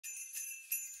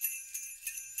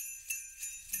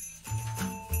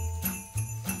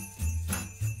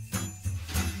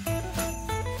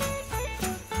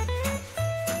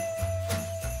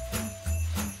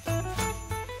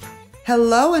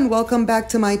Hello and welcome back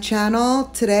to my channel.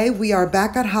 Today we are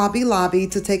back at Hobby Lobby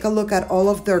to take a look at all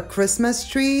of their Christmas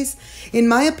trees. In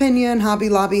my opinion, Hobby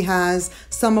Lobby has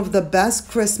some of the best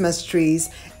Christmas trees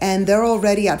and they're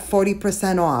already at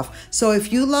 40% off. So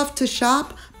if you love to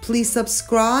shop, please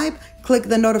subscribe, click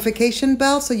the notification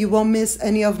bell so you won't miss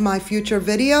any of my future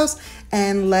videos,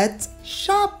 and let's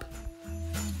shop.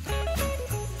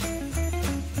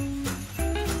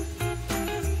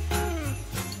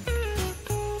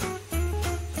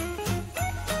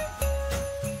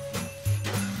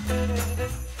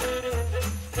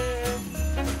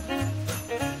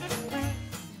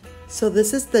 So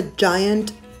this is the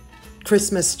giant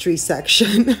Christmas tree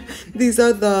section. These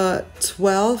are the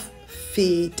 12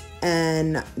 feet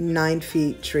and 9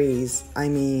 feet trees. I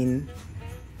mean,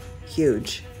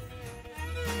 huge.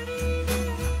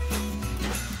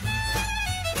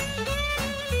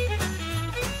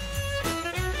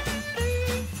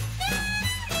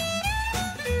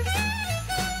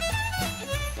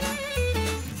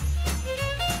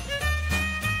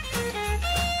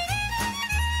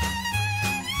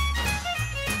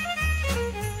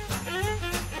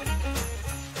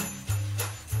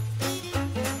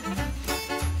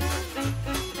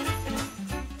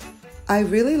 I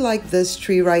really like this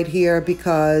tree right here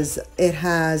because it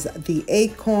has the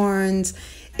acorns,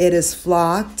 it is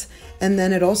flocked, and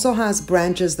then it also has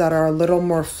branches that are a little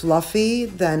more fluffy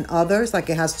than others, like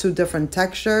it has two different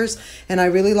textures, and I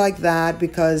really like that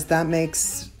because that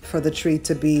makes for the tree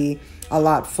to be a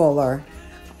lot fuller.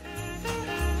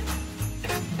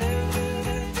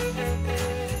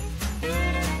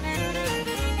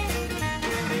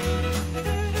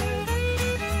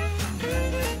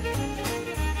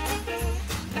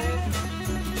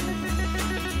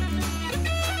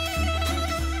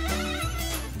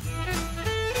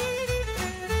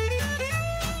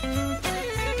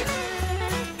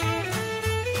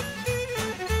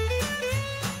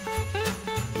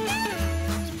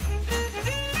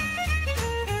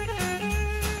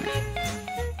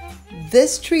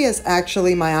 This tree is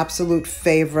actually my absolute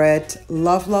favorite.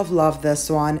 Love, love, love this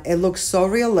one. It looks so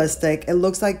realistic. It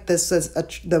looks like this is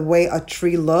the way a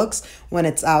tree looks when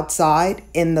it's outside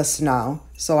in the snow.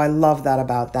 So I love that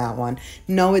about that one.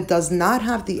 No, it does not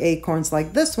have the acorns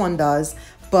like this one does,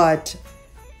 but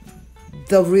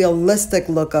the realistic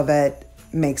look of it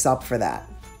makes up for that.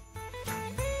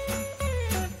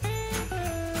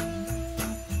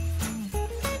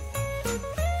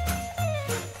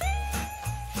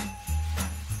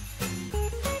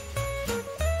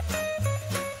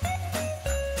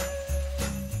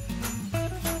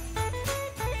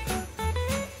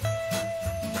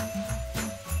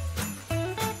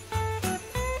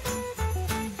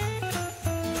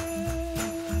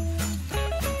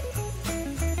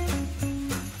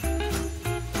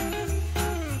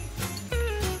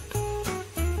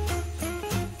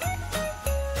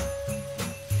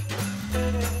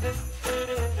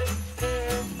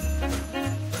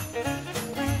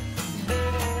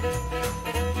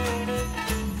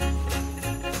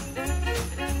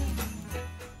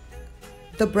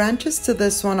 The branches to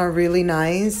this one are really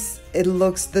nice. It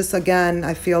looks, this again,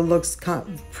 I feel looks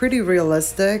pretty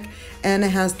realistic, and it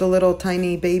has the little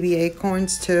tiny baby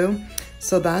acorns too.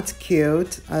 So that's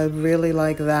cute. I really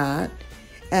like that.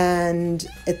 And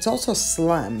it's also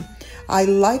slim. I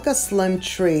like a slim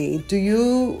tree.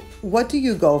 What do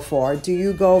you go for? Do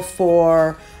you go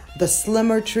for the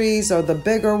slimmer trees or the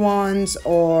bigger ones,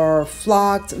 or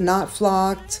flocked, not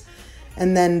flocked?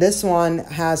 And then this one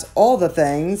has all the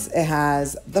things. It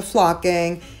has the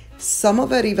flocking. Some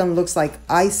of it even looks like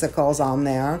icicles on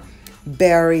there.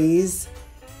 Berries.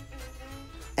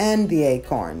 And the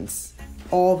acorns.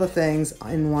 All the things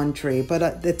in one tree.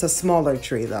 But it's a smaller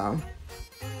tree though.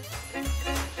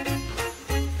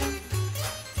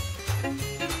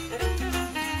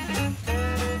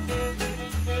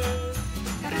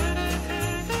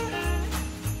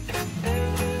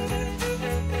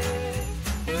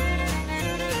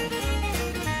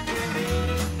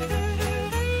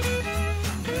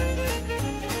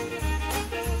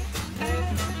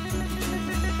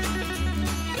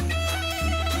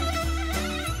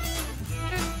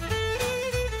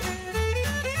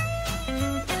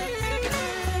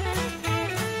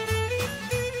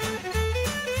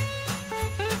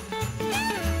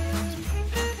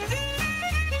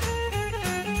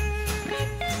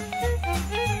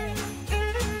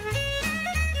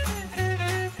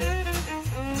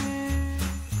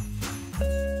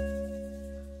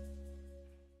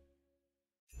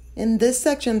 In this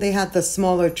section, they had the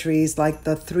smaller trees like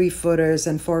the 3-footers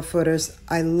and 4-footers.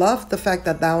 I love the fact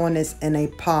that that one is in a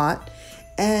pot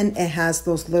and it has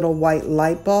those little white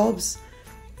light bulbs.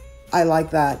 I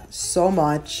like that so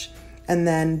much. And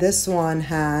then this one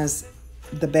has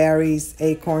the berries,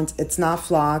 acorns. It's not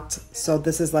flocked, so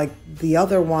this is like the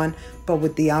other one, but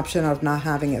with the option of not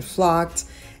having it flocked.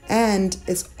 And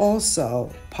it's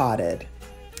also potted,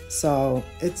 so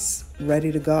it's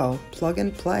ready to go. Plug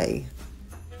and play.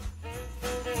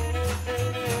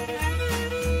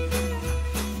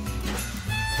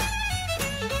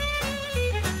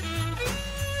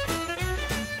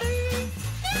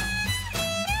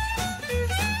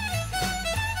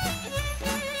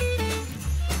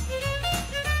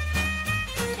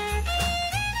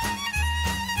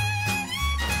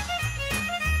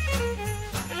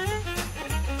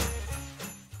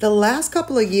 The last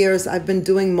couple of years, I've been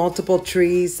doing multiple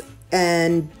trees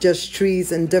and just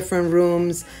trees in different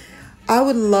rooms. I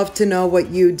would love to know what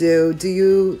you do. Do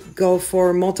you go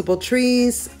for multiple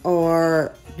trees,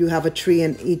 or you have a tree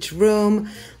in each room?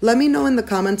 Let me know in the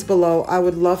comments below. I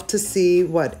would love to see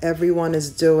what everyone is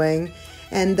doing.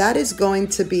 And that is going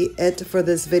to be it for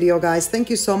this video, guys. Thank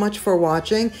you so much for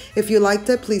watching. If you liked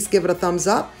it, please give it a thumbs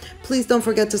up. Please don't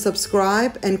forget to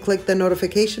subscribe and click the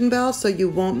notification bell so you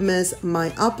won't miss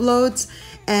my uploads.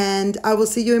 And I will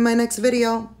see you in my next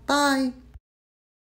video. Bye.